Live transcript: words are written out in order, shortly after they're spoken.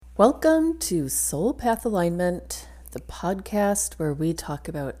Welcome to Soul Path Alignment, the podcast where we talk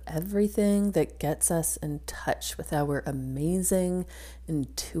about everything that gets us in touch with our amazing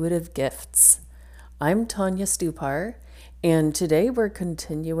intuitive gifts. I'm Tanya Stupar, and today we're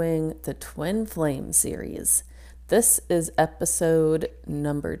continuing the Twin Flame series. This is episode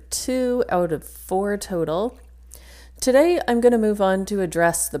number 2 out of 4 total. Today I'm going to move on to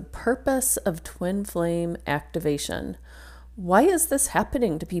address the purpose of Twin Flame activation. Why is this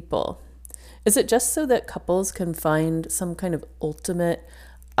happening to people? Is it just so that couples can find some kind of ultimate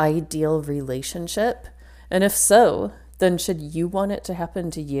ideal relationship? And if so, then should you want it to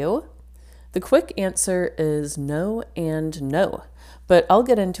happen to you? The quick answer is no and no, but I'll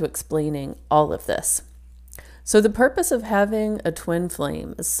get into explaining all of this. So the purpose of having a twin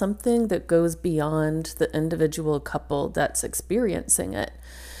flame is something that goes beyond the individual couple that's experiencing it.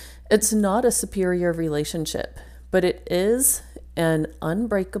 It's not a superior relationship, but it is an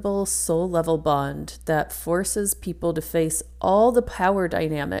unbreakable soul-level bond that forces people to face all the power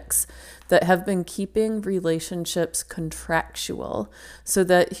dynamics that have been keeping relationships contractual so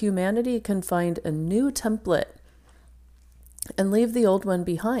that humanity can find a new template and leave the old one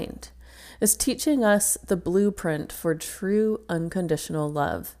behind. It's teaching us the blueprint for true unconditional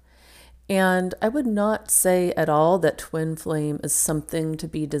love. And I would not say at all that twin flame is something to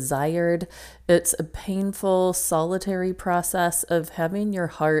be desired. It's a painful, solitary process of having your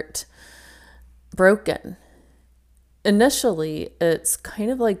heart broken. Initially, it's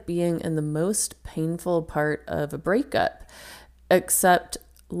kind of like being in the most painful part of a breakup, except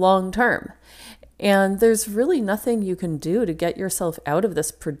long term. And there's really nothing you can do to get yourself out of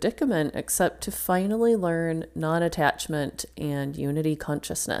this predicament except to finally learn non-attachment and unity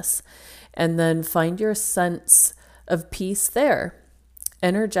consciousness. And then find your sense of peace there,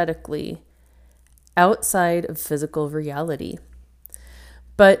 energetically, outside of physical reality.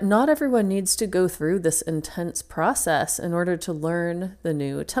 But not everyone needs to go through this intense process in order to learn the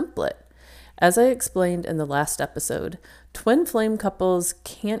new template. As I explained in the last episode, twin flame couples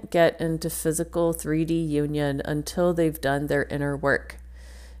can't get into physical 3D union until they've done their inner work.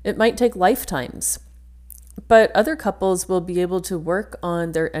 It might take lifetimes. But other couples will be able to work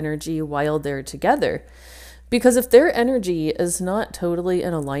on their energy while they're together. Because if their energy is not totally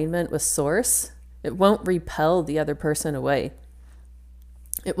in alignment with source, it won't repel the other person away.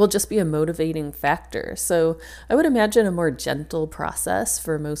 It will just be a motivating factor. So I would imagine a more gentle process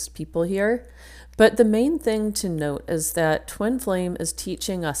for most people here. But the main thing to note is that Twin Flame is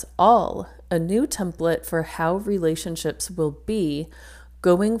teaching us all a new template for how relationships will be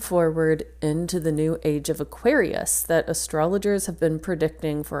going forward into the new age of Aquarius that astrologers have been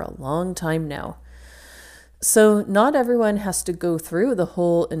predicting for a long time now. So not everyone has to go through the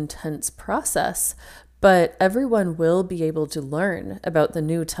whole intense process, but everyone will be able to learn about the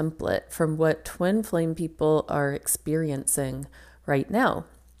new template from what twin flame people are experiencing right now.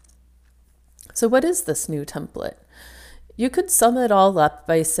 So what is this new template? You could sum it all up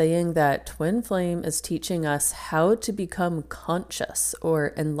by saying that Twin Flame is teaching us how to become conscious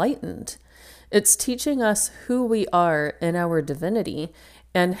or enlightened. It's teaching us who we are in our divinity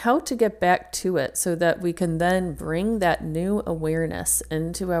and how to get back to it so that we can then bring that new awareness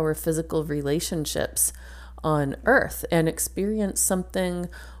into our physical relationships on Earth and experience something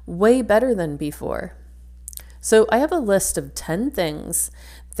way better than before. So I have a list of 10 things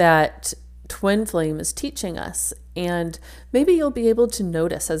that Twin Flame is teaching us, and maybe you'll be able to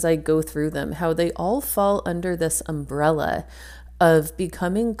notice as I go through them how they all fall under this umbrella of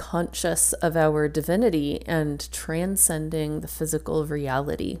becoming conscious of our divinity and transcending the physical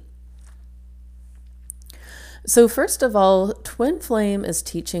reality. So first of all, Twin Flame is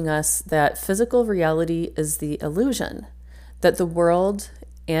teaching us that physical reality is the illusion, that the world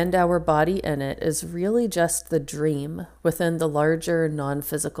and our body in it is really just the dream within the larger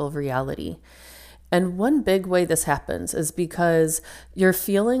non-physical reality. And one big way this happens is because you're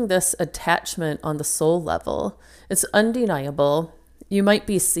feeling this attachment on the soul level. It's undeniable. You might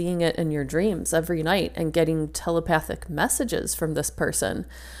be seeing it in your dreams every night and getting telepathic messages from this person.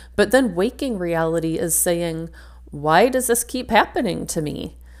 But then waking reality is saying, why does this keep happening to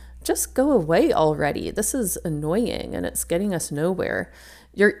me? Just go away already. This is annoying and it's getting us nowhere.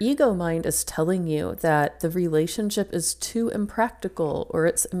 Your ego mind is telling you that the relationship is too impractical or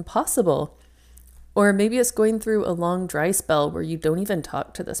it's impossible. Or maybe it's going through a long dry spell where you don't even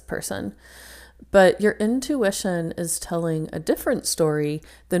talk to this person. But your intuition is telling a different story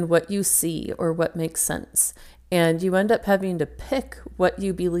than what you see or what makes sense. And you end up having to pick what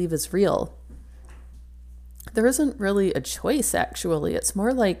you believe is real. there isn't really a choice, actually. It's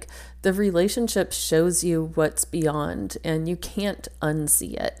more like the relationship shows you what's beyond and you can't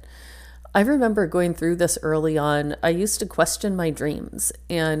unsee it. I remember going through this early on. I used to question my dreams,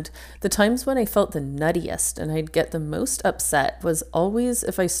 and the times when I felt the nuttiest and I'd get the most upset was always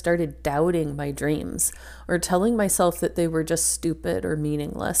if I started doubting my dreams or telling myself that they were just stupid or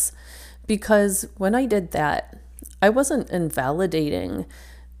meaningless. Because when I did that, I wasn't invalidating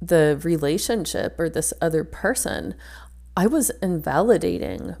the relationship or this other person. I was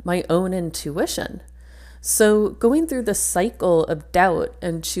invalidating my own intuition. So, going through the cycle of doubt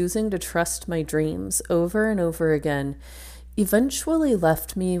and choosing to trust my dreams over and over again eventually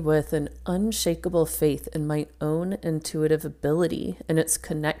left me with an unshakable faith in my own intuitive ability and its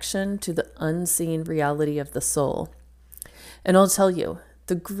connection to the unseen reality of the soul. And I'll tell you,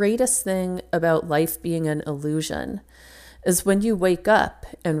 the greatest thing about life being an illusion is when you wake up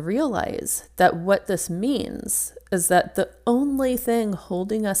and realize that what this means is that the only thing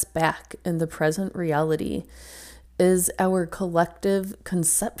holding us back in the present reality is our collective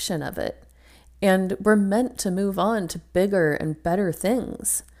conception of it. And we're meant to move on to bigger and better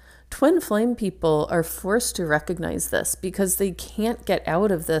things. Twin flame people are forced to recognize this because they can't get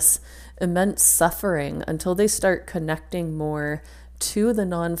out of this immense suffering until they start connecting more to the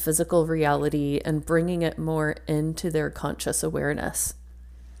non-physical reality and bringing it more into their conscious awareness.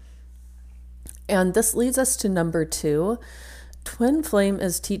 And this leads us to number 2. Twin flame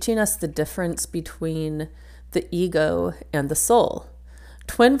is teaching us the difference between the ego and the soul.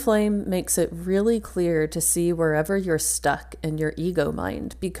 Twin flame makes it really clear to see wherever you're stuck in your ego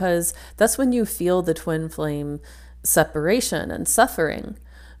mind, because that's when you feel the twin flame separation and suffering.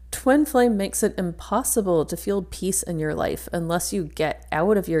 Twin flame makes it impossible to feel peace in your life unless you get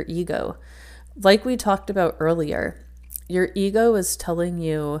out of your ego. Like we talked about earlier, your ego is telling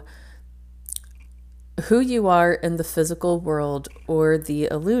you who you are in the physical world or the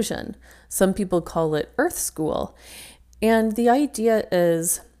illusion. Some people call it Earth School. And the idea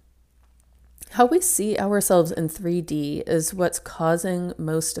is how we see ourselves in 3D is what's causing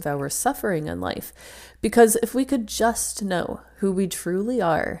most of our suffering in life. Because if we could just know who we truly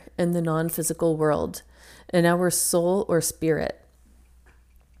are in the non-physical world, in our soul or spirit,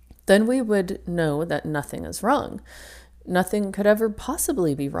 then we would know that nothing is wrong. Nothing could ever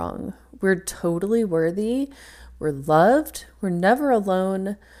possibly be wrong. We're totally worthy. We're loved. We're never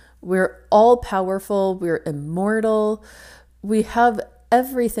alone. We're all powerful. We're immortal. We have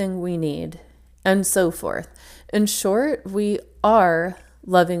everything we need, and so forth. In short, we are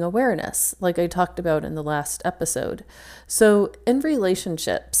loving awareness, like I talked about in the last episode. So in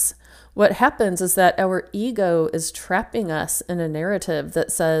relationships, what happens is that our ego is trapping us in a narrative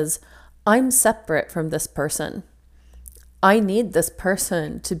that says, I'm separate from this person. I need this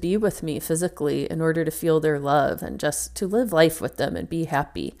person to be with me physically in order to feel their love and just to live life with them and be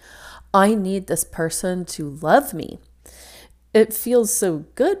happy. I need this person to love me. It feels so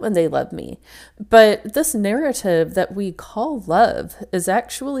good when they love me. But this narrative that we call love is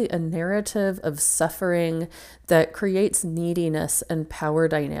actually a narrative of suffering that creates neediness and power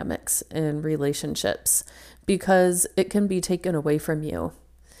dynamics in relationships because it can be taken away from you.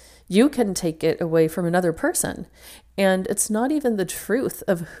 You can take it away from another person. And it's not even the truth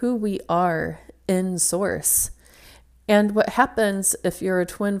of who we are in source. And what happens if you're a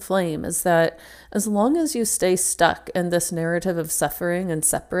twin flame is that as long as you stay stuck in this narrative of suffering and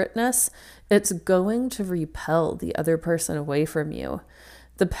separateness, it's going to repel the other person away from you.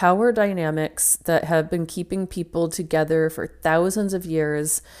 The power dynamics that have been keeping people together for thousands of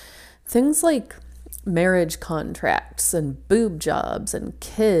years, things like marriage contracts and boob jobs and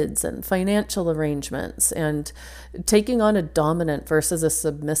kids and financial arrangements and taking on a dominant versus a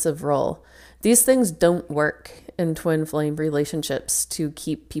submissive role. These things don't work in twin flame relationships to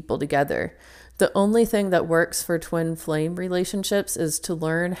keep people together. The only thing that works for twin flame relationships is to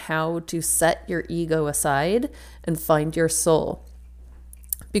learn how to set your ego aside and find your soul.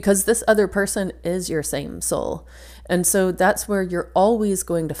 Because this other person is your same soul. And so that's where you're always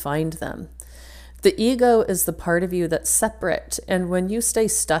going to find them. The ego is the part of you that's separate, and when you stay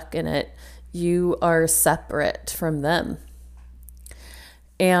stuck in it, you are separate from them.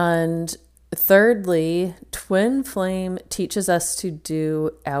 And thirdly, twin flame teaches us to do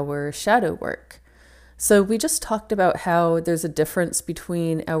our shadow work. So we just talked about how there's a difference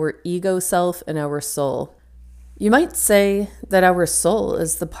between our ego self and our soul. You might say that our soul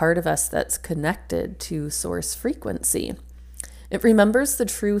is the part of us that's connected to source frequency. It remembers the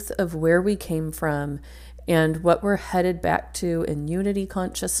truth of where we came from and what we're headed back to in unity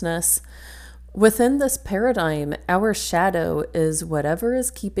consciousness. Within this paradigm, our shadow is whatever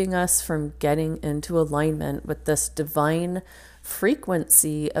is keeping us from getting into alignment with this divine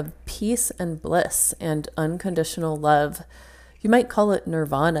frequency of peace and bliss and unconditional love. You might call it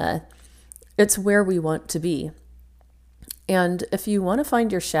nirvana. It's where we want to be. And if you want to find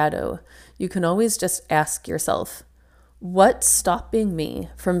your shadow, you can always just ask yourself, what's stopping me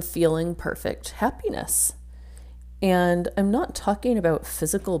from feeling perfect happiness? And I'm not talking about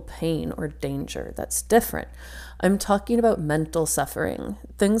physical pain or danger. That's different. I'm talking about mental suffering,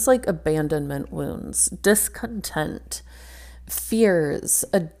 things like abandonment wounds, discontent, fears,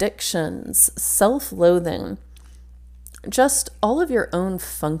 addictions, self-loathing, just all of your own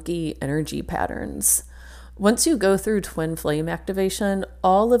funky energy patterns. Once you go through twin flame activation,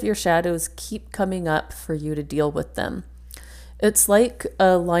 all of your shadows keep coming up for you to deal with them. It's like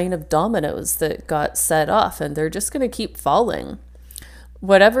a line of dominoes that got set off and they're just going to keep falling.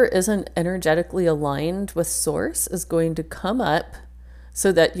 Whatever isn't energetically aligned with source is going to come up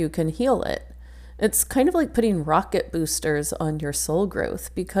so that you can heal it. It's kind of like putting rocket boosters on your soul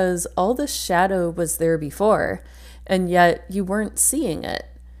growth because all the shadow was there before and yet you weren't seeing it.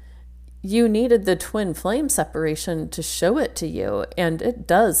 You needed the twin flame separation to show it to you, and it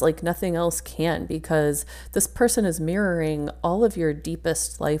does like nothing else can because this person is mirroring all of your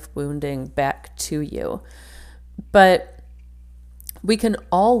deepest life wounding back to you. But we can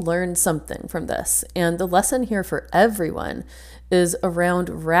all learn something from this, and the lesson here for everyone is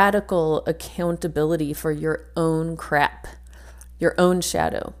around radical accountability for your own crap, your own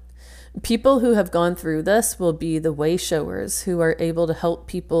shadow. People who have gone through this will be the way showers who are able to help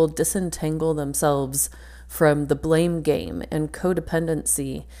people disentangle themselves from the blame game and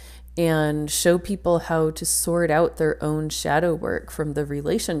codependency and show people how to sort out their own shadow work from the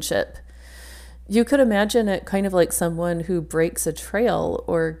relationship. You could imagine it kind of like someone who breaks a trail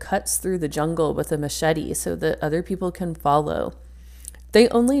or cuts through the jungle with a machete so that other people can follow. They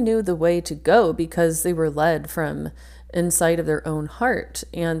only knew the way to go because they were led from inside of their own heart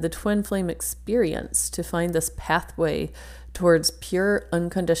and the twin flame experience to find this pathway towards pure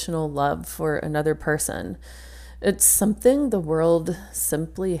unconditional love for another person. It's something the world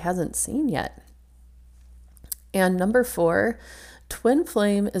simply hasn't seen yet. And number 4, twin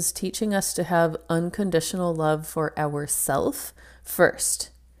flame is teaching us to have unconditional love for ourselves first,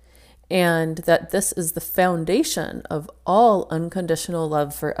 and that this is the foundation of all unconditional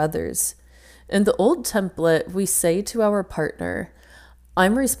love for others. In the old template, we say to our partner,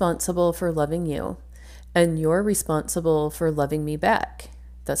 I'm responsible for loving you, and you're responsible for loving me back.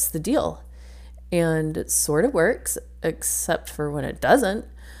 That's the deal. And it sort of works, except for when it doesn't.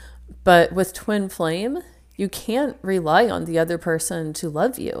 But with twin flame, you can't rely on the other person to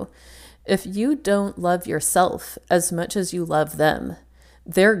love you. If you don't love yourself as much as you love them,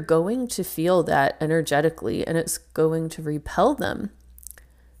 they're going to feel that energetically, and it's going to repel them.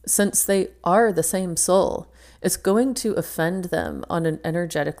 Since they are the same soul, it's going to offend them on an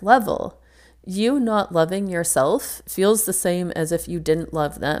energetic level. You not loving yourself feels the same as if you didn't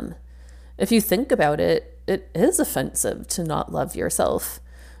love them. If you think about it, it is offensive to not love yourself.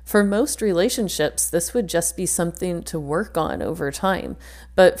 For most relationships, this would just be something to work on over time.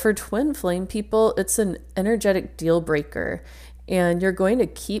 But for twin flame people, it's an energetic deal breaker. And you're going to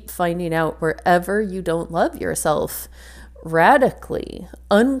keep finding out wherever you don't love yourself radically,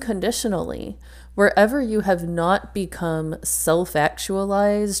 unconditionally, wherever you have not become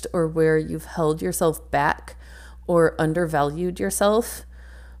self-actualized or where you've held yourself back or undervalued yourself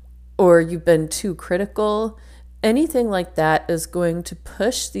or you've been too critical, anything like that is going to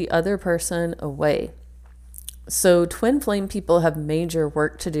push the other person away. So twin flame people have major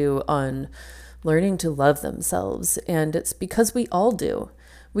work to do on learning to love themselves, and it's because we all do.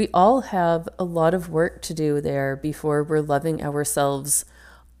 We all have a lot of work to do there before we're loving ourselves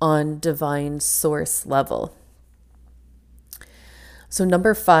on divine source level. So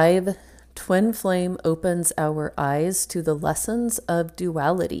number 5, twin flame opens our eyes to the lessons of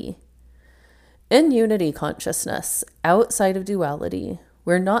duality. In unity consciousness, outside of duality,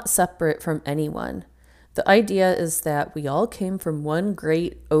 we're not separate from anyone. The idea is that we all came from one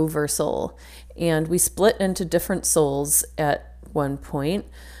great oversoul, and we split into different souls at one point,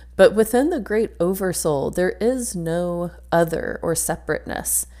 but within the great oversoul, there is no other or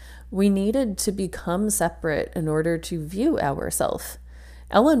separateness. We needed to become separate in order to view ourselves.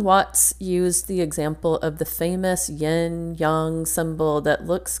 Alan Watts used the example of the famous yin-yang symbol that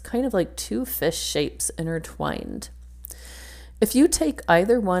looks kind of like 2 fish shapes intertwined. If you take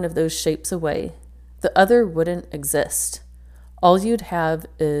either one of those shapes away, the other wouldn't exist. All you'd have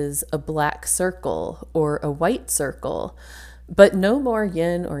is a black circle or a white circle, but no more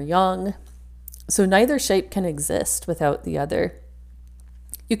yin or yang. So neither shape can exist without the other.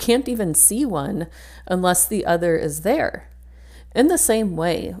 You can't even see one unless the other is there. In the same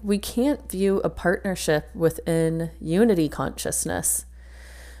way, we can't view a partnership within unity consciousness.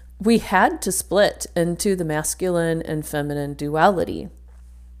 We had to split into the masculine and feminine duality.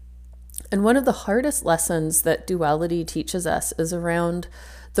 And one of the hardest lessons that duality teaches us is around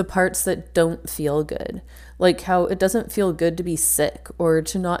the parts that don't feel good, like how it doesn't feel good to be sick or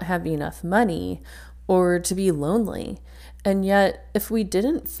to not have enough money or to be lonely. And yet, if we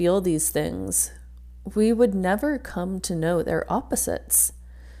didn't feel these things, we would never come to know their opposites.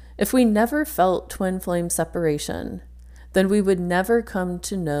 If we never felt twin flame separation, then we would never come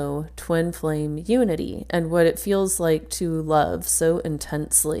to know twin flame unity and what it feels like to love so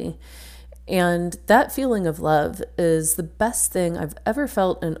intensely. And that feeling of love is the best thing I've ever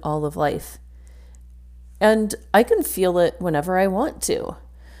felt in all of life. And I can feel it whenever I want to.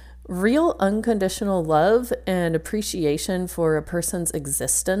 Real unconditional love and appreciation for a person's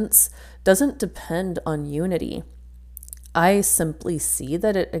existence doesn't depend on unity. I simply see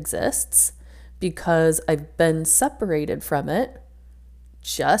that it exists because I've been separated from it,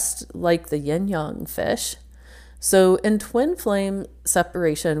 just like the yin-yang fish. So in twin flame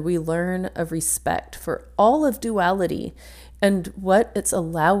separation, we learn a respect for all of duality and what it's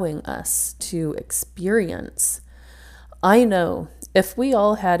allowing us to experience. I know if we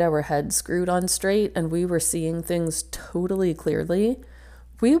all had our heads screwed on straight and we were seeing things totally clearly,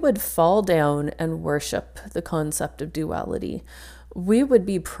 we would fall down and worship the concept of duality. We would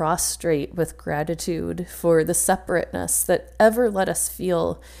be prostrate with gratitude for the separateness that ever let us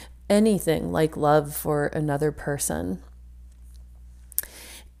feel anything like love for another person.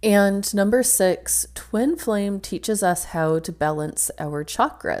 And number 6, twin flame teaches us how to balance our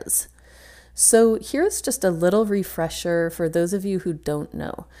chakras. So here's just a little refresher for those of you who don't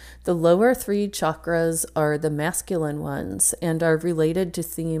know. The lower 3 chakras are the masculine ones and are related to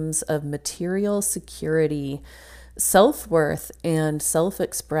themes of material security, self-worth, and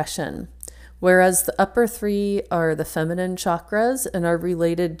self-expression. Whereas the upper 3 are the feminine chakras and are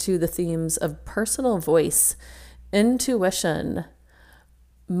related to the themes of personal voice, intuition,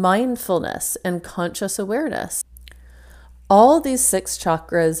 mindfulness, and conscious awareness. All these 6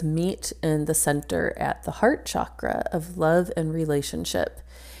 chakras meet in the center at the heart chakra of love and relationship.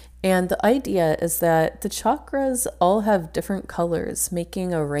 And the idea is that the chakras all have different colors,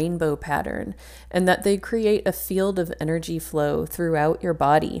 making a rainbow pattern, and that they create a field of energy flow throughout your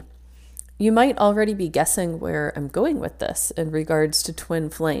body. You might already be guessing where I'm going with this in regards to twin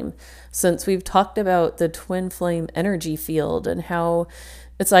flame, since we've talked about the twin flame energy field and how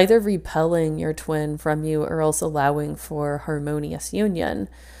it's either repelling your twin from you or else allowing for harmonious union.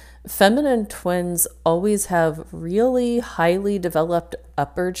 Feminine twins always have really highly developed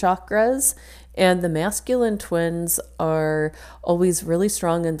upper chakras, and the masculine twins are always really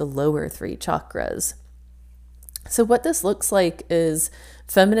strong in the lower 3 chakras. So what this looks like is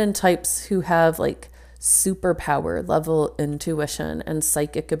feminine types who have like superpower level intuition and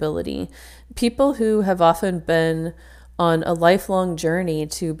psychic ability. People who have often been on a lifelong journey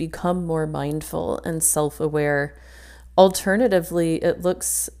to become more mindful and self-aware. Alternatively, it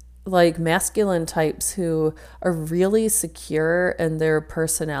looks like masculine types who are really secure in their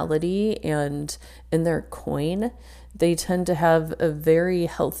personality and in their coin. They tend to have a very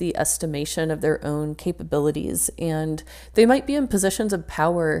healthy estimation of their own capabilities, and they might be in positions of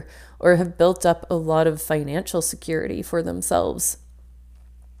power or have built up a lot of financial security for themselves.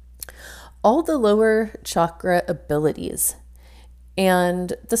 All the lower chakra abilities.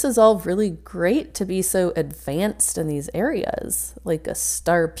 And this is all really great to be so advanced in these areas, like a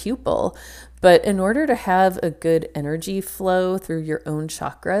star pupil. But in order to have a good energy flow through your own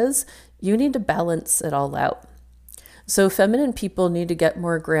chakras, you need to balance it all out. So feminine people need to get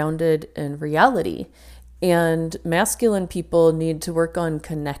more grounded in reality, and masculine people need to work on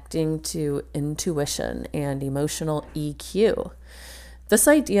connecting to intuition and emotional EQ. This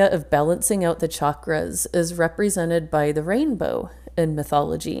idea of balancing out the chakras is represented by the rainbow in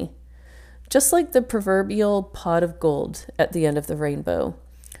mythology. Just like the proverbial pot of gold at the end of the rainbow,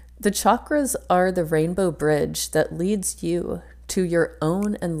 the chakras are the rainbow bridge that leads you to your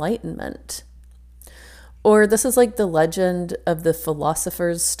own enlightenment. Or this is like the legend of the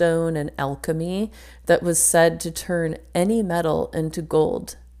philosopher's stone in alchemy that was said to turn any metal into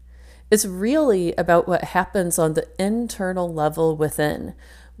gold. It's really about what happens on the internal level within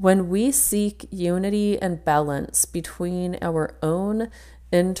when we seek unity and balance between our own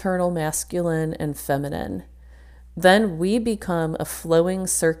internal masculine and feminine. Then we become a flowing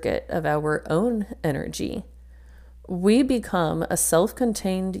circuit of our own energy. We become a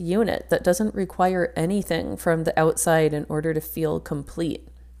self-contained unit that doesn't require anything from the outside in order to feel complete.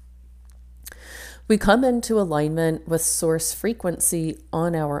 We come into alignment with source frequency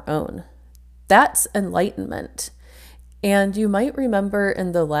on our own. That's enlightenment. And you might remember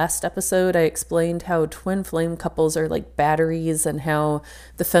in the last episode, I explained how twin flame couples are like batteries and how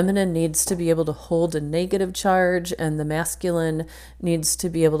the feminine needs to be able to hold a negative charge and the masculine needs to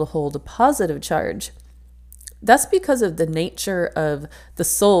be able to hold a positive charge. That's because of the nature of the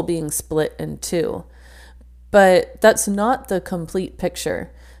soul being split in two. But that's not the complete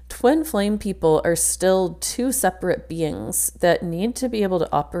picture. Twin flame people are still two separate beings that need to be able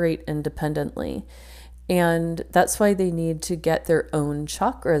to operate independently. And that's why they need to get their own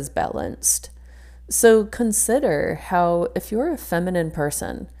chakras balanced. So consider how if you're a feminine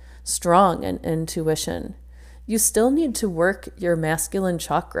person, strong in intuition, you still need to work your masculine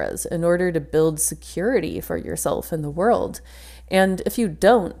chakras in order to build security for yourself in the world. And if you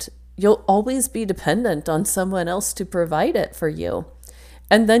don't, you'll always be dependent on someone else to provide it for you.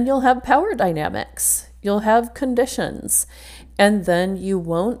 And then you'll have power dynamics. You'll have conditions. And then you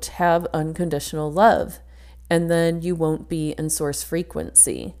won't have unconditional love. And then you won't be in source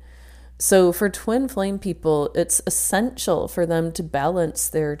frequency. So for twin flame people, it's essential for them to balance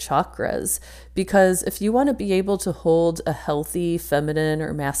their chakras, because if you want to be able to hold a healthy feminine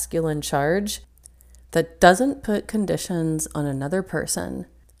or masculine charge that doesn't put conditions on another person,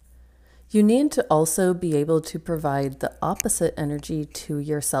 you need to also be able to provide the opposite energy to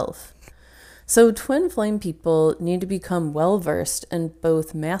yourself. So twin flame people need to become well-versed in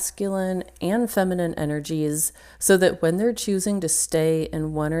both masculine and feminine energies so that when they're choosing to stay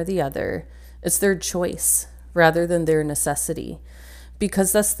in one or the other, it's their choice rather than their necessity,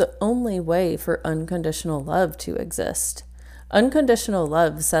 because that's the only way for unconditional love to exist. Unconditional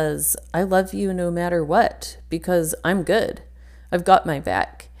love says, I love you no matter what, because I'm good. I've got my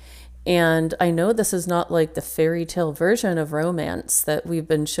back. And I know this is not like the fairy tale version of romance that we've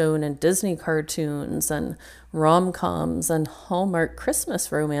been shown in Disney cartoons and rom-coms and Hallmark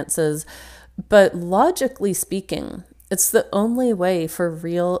Christmas romances, but logically speaking, it's the only way for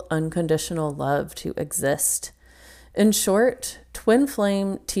real unconditional love to exist. In short, twin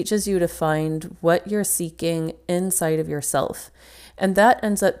flame teaches you to find what you're seeking inside of yourself. And that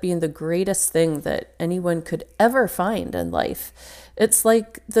ends up being the greatest thing that anyone could ever find in life. It's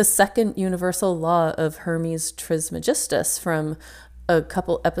like the second universal law of Hermes Trismegistus from a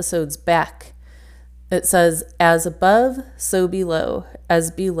couple episodes back. It says, as above, so below,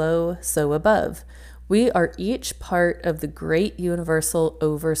 as below, so above. We are each part of the great universal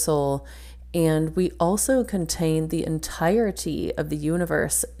oversoul, and we also contain the entirety of the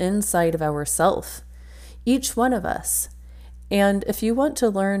universe inside of ourself, each one of us. And if you want to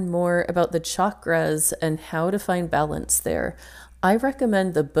learn more about the chakras and how to find balance there, I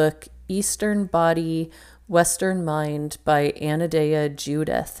recommend the book Eastern Body, Western Mind by Anodea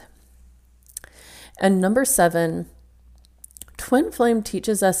Judith. And number 7, twin flame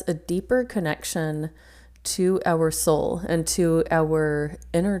teaches us a deeper connection to our soul and to our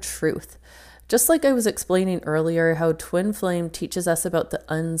inner truth. Just like I was explaining earlier, how twin flame teaches us about the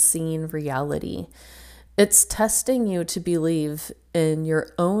unseen reality. It's testing you to believe in your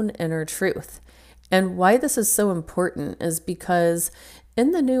own inner truth. And why this is so important is because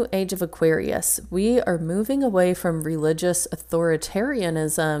in the new age of Aquarius, we are moving away from religious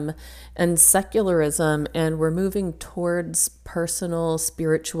authoritarianism and secularism, and we're moving towards personal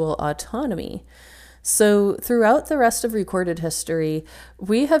spiritual autonomy. So throughout the rest of recorded history,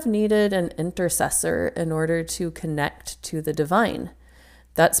 we have needed an intercessor in order to connect to the divine.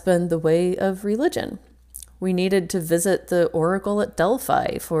 That's been the way of religion. We needed to visit the oracle at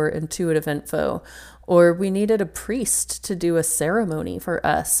Delphi for intuitive info, or we needed a priest to do a ceremony for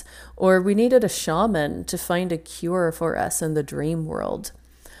us, or we needed a shaman to find a cure for us in the dream world,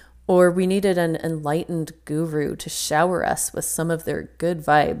 or we needed an enlightened guru to shower us with some of their good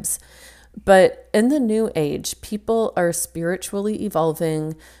vibes. But in the new age, people are spiritually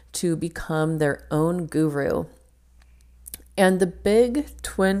evolving to become their own guru. And the big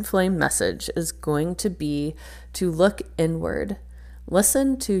twin flame message is going to be to look inward,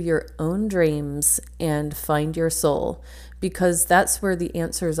 listen to your own dreams, and find your soul, because that's where the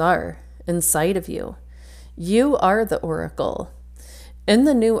answers are, inside of you. You are the oracle. In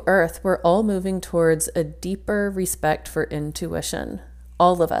the new earth, we're all moving towards a deeper respect for intuition,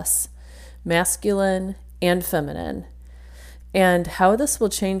 all of us, masculine and feminine. And how this will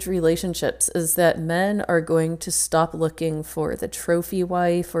change relationships is that men are going to stop looking for the trophy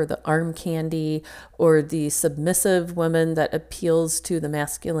wife or the arm candy or the submissive woman that appeals to the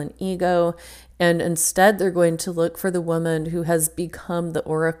masculine ego. And instead, they're going to look for the woman who has become the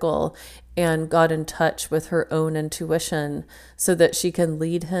oracle and got in touch with her own intuition so that she can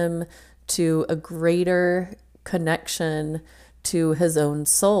lead him to a greater connection to his own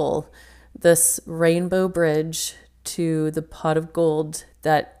soul. This rainbow bridge to the pot of gold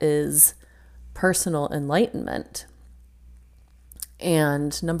that is personal enlightenment.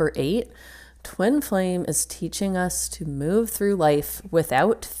 And number 8, twin flame is teaching us to move through life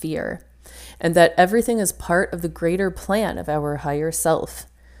without fear, and that everything is part of the greater plan of our higher self.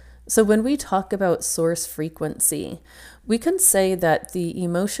 So when we talk about source frequency, we can say that the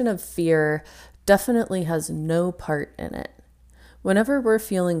emotion of fear definitely has no part in it. Whenever we're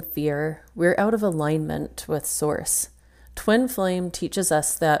feeling fear, we're out of alignment with source. Twin flame teaches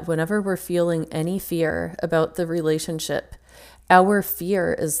us that whenever we're feeling any fear about the relationship, our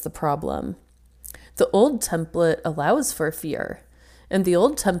fear is the problem. The old template allows for fear. In the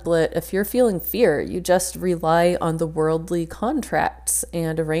old template, if you're feeling fear, you just rely on the worldly contracts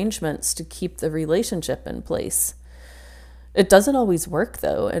and arrangements to keep the relationship in place. It doesn't always work,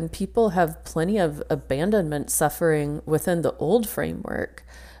 though, and people have plenty of abandonment suffering within the old framework,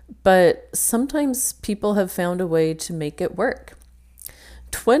 but sometimes people have found a way to make it work.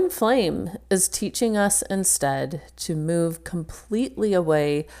 Twin flame is teaching us instead to move completely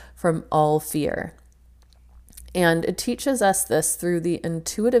away from all fear. And it teaches us this through the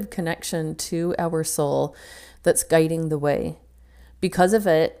intuitive connection to our soul that's guiding the way. Because of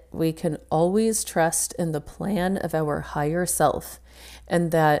it, we can always trust in the plan of our higher self,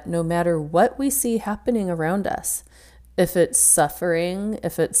 and that no matter what we see happening around us, if it's suffering,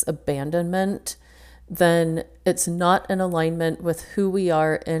 if it's abandonment, then it's not in alignment with who we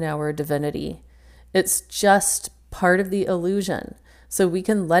are in our divinity. It's just part of the illusion. So we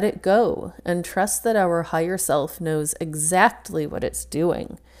can let it go and trust that our higher self knows exactly what it's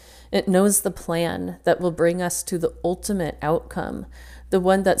doing. It knows the plan that will bring us to the ultimate outcome, the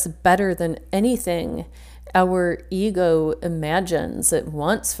one that's better than anything our ego imagines it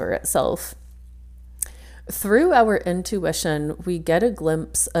wants for itself. Through our intuition, we get a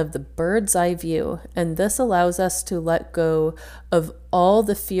glimpse of the bird's eye view, and this allows us to let go of all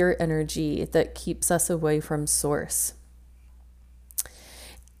the fear energy that keeps us away from source.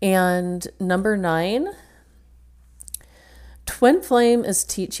 And number 9, twin flame is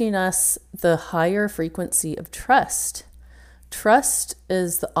teaching us the higher frequency of trust. Trust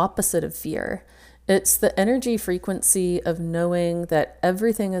is the opposite of fear. It's the energy frequency of knowing that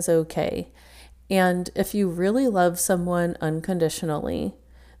everything is okay. And if you really love someone unconditionally,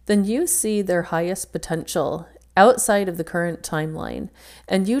 then you see their highest potential outside of the current timeline,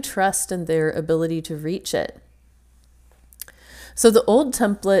 and you trust in their ability to reach it. So the old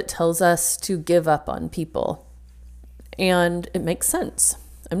template tells us to give up on people, and it makes sense.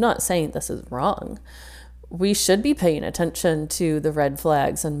 I'm not saying this is wrong. We should be paying attention to the red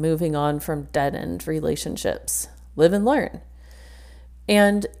flags and moving on from dead-end relationships. Live and learn.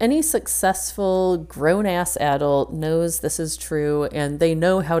 And any successful grown-ass adult knows this is true, and they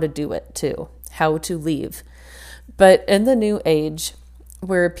know how to do it too, how to leave. But in the new age,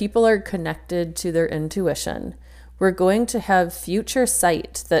 where people are connected to their intuition, we're going to have future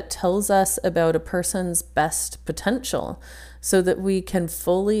sight that tells us about a person's best potential so that we can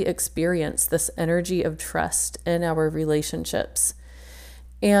fully experience this energy of trust in our relationships.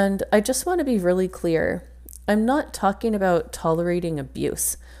 And I just want to be really clear. I'm not talking about tolerating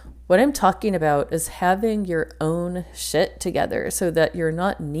abuse. What I'm talking about is having your own shit together so that you're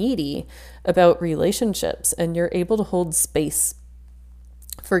not needy about relationships and you're able to hold space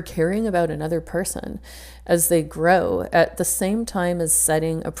for caring about another person as they grow at the same time as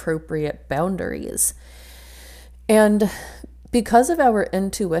setting appropriate boundaries. And because of our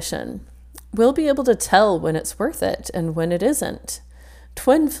intuition, we'll be able to tell when it's worth it and when it isn't.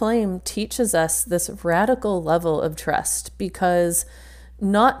 Twin flame teaches us this radical level of trust because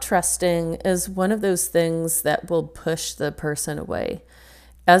not trusting is one of those things that will push the person away.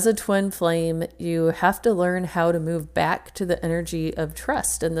 As a twin flame, you have to learn how to move back to the energy of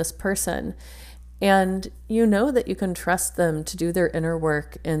trust in this person. And you know that you can trust them to do their inner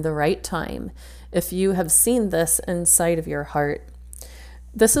work in the right time if you have seen this inside of your heart.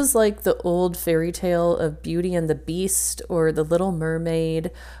 This is like the old fairy tale of Beauty and the Beast or The Little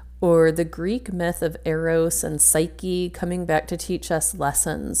Mermaid or the Greek myth of Eros and Psyche coming back to teach us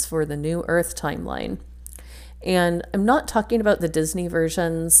lessons for the new Earth timeline. And I'm not talking about the Disney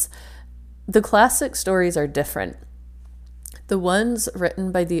versions. The classic stories are different. The ones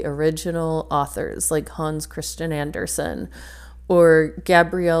written by the original authors like Hans Christian Andersen or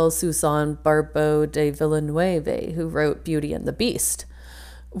Gabrielle Suzanne Barbeau de Villeneuve, who wrote Beauty and the Beast.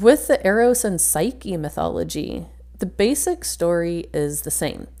 With the Eros and Psyche mythology, the basic story is the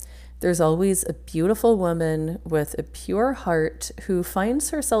same. There's always a beautiful woman with a pure heart who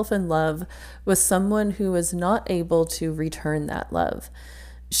finds herself in love with someone who is not able to return that love.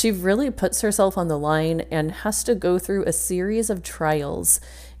 She really puts herself on the line and has to go through a series of trials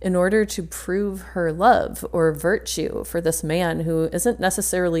in order to prove her love or virtue for this man who isn't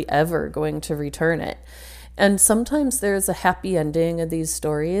necessarily ever going to return it. And sometimes there's a happy ending of these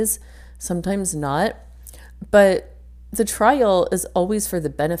stories, sometimes not. But the trial is always for the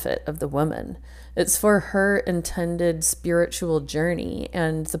benefit of the woman. It's for her intended spiritual journey,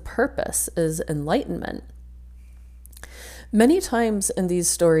 and the purpose is enlightenment. Many times in these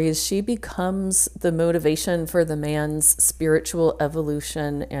stories, she becomes the motivation for the man's spiritual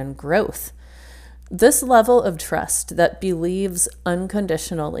evolution and growth. This level of trust that believes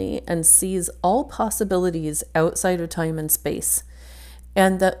unconditionally and sees all possibilities outside of time and space,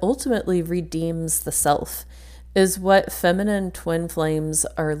 and that ultimately redeems the self, is what feminine twin flames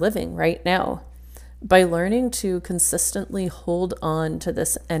are living right now. By learning to consistently hold on to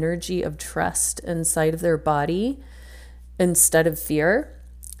this energy of trust inside of their body instead of fear,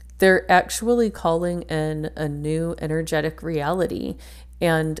 they're actually calling in a new energetic reality,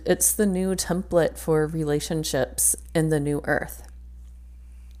 and it's the new template for relationships in the new earth.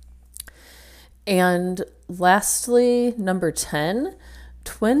 And lastly, number 10,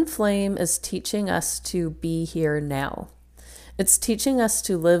 Twin Flame is teaching us to be here now. It's teaching us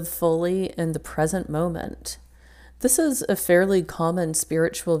to live fully in the present moment. This is a fairly common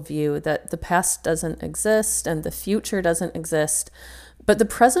spiritual view that the past doesn't exist and the future doesn't exist, but the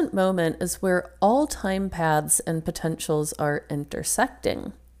present moment is where all time paths and potentials are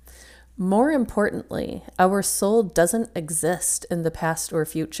intersecting. More importantly, our soul doesn't exist in the past or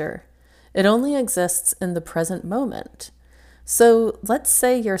future. It only exists in the present moment. So let's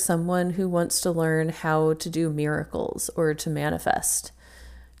say you're someone who wants to learn how to do miracles or to manifest.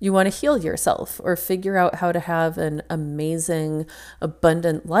 You want to heal yourself or figure out how to have an amazing,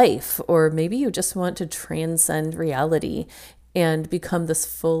 abundant life, or maybe you just want to transcend reality and become this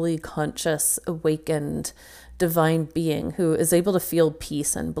fully conscious, awakened, divine being who is able to feel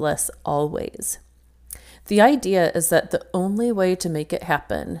peace and bliss always. The idea is that the only way to make it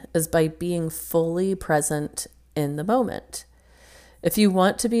happen is by being fully present in the moment. If you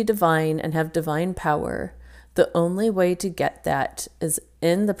want to be divine and have divine power, the only way to get that is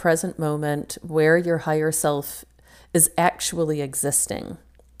in the present moment where your higher self is actually existing.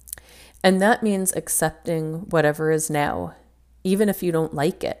 And that means accepting whatever is now, even if you don't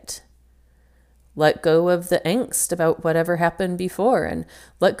like it. Let go of the angst about whatever happened before, and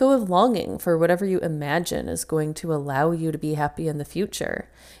let go of longing for whatever you imagine is going to allow you to be happy in the future.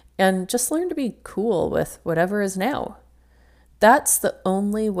 And just learn to be cool with whatever is now. That's the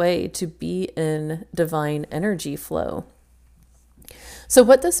only way to be in divine energy flow. So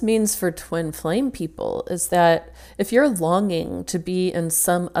what this means for twin flame people is that if you're longing to be in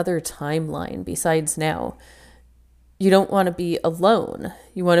some other timeline besides now, you don't want to be alone.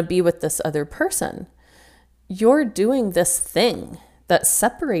 You want to be with this other person. You're doing this thing that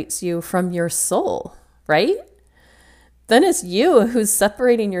separates you from your soul, right? Then it's you who's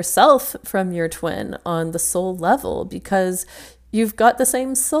separating yourself from your twin on the soul level because you've got the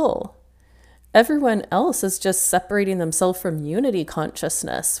same soul. Everyone else is just separating themselves from unity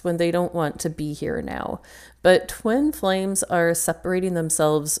consciousness when they don't want to be here now. But twin flames are separating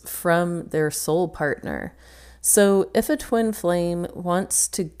themselves from their soul partner. So if a twin flame wants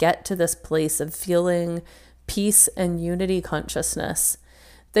to get to this place of feeling peace and unity consciousness,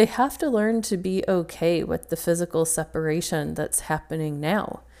 they have to learn to be okay with the physical separation that's happening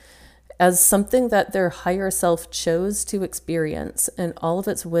now as something that their higher self chose to experience in all of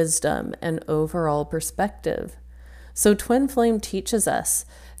its wisdom and overall perspective. So Twin Flame teaches us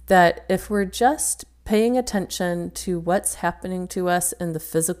that if we're just paying attention to what's happening to us in the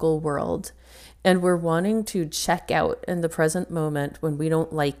physical world, and we're wanting to check out in the present moment when we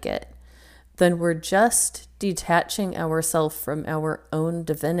don't like it, then we're just detaching ourselves from our own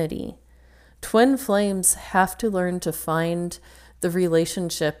divinity. Twin flames have to learn to find the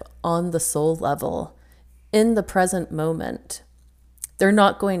relationship on the soul level in the present moment. They're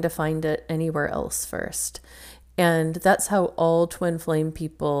not going to find it anywhere else first. And that's how all twin flame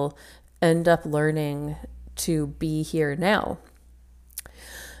people end up learning to be here now.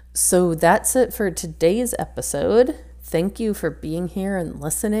 So that's it for today's episode. Thank you for being here and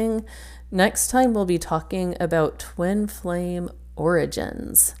listening. Next time, we'll be talking about twin flame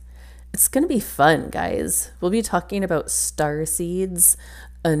origins. It's going to be fun, guys. We'll be talking about star seeds,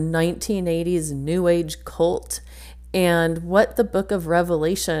 a 1980s New Age cult, and what the book of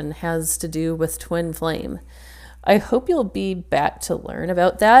Revelation has to do with twin flame. I hope you'll be back to learn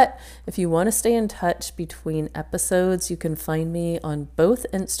about that. If you want to stay in touch between episodes, you can find me on both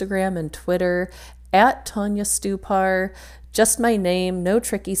Instagram and Twitter at Tanya Stupar. Just my name, no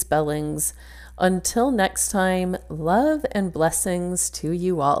tricky spellings. Until next time, love and blessings to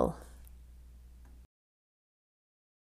you all.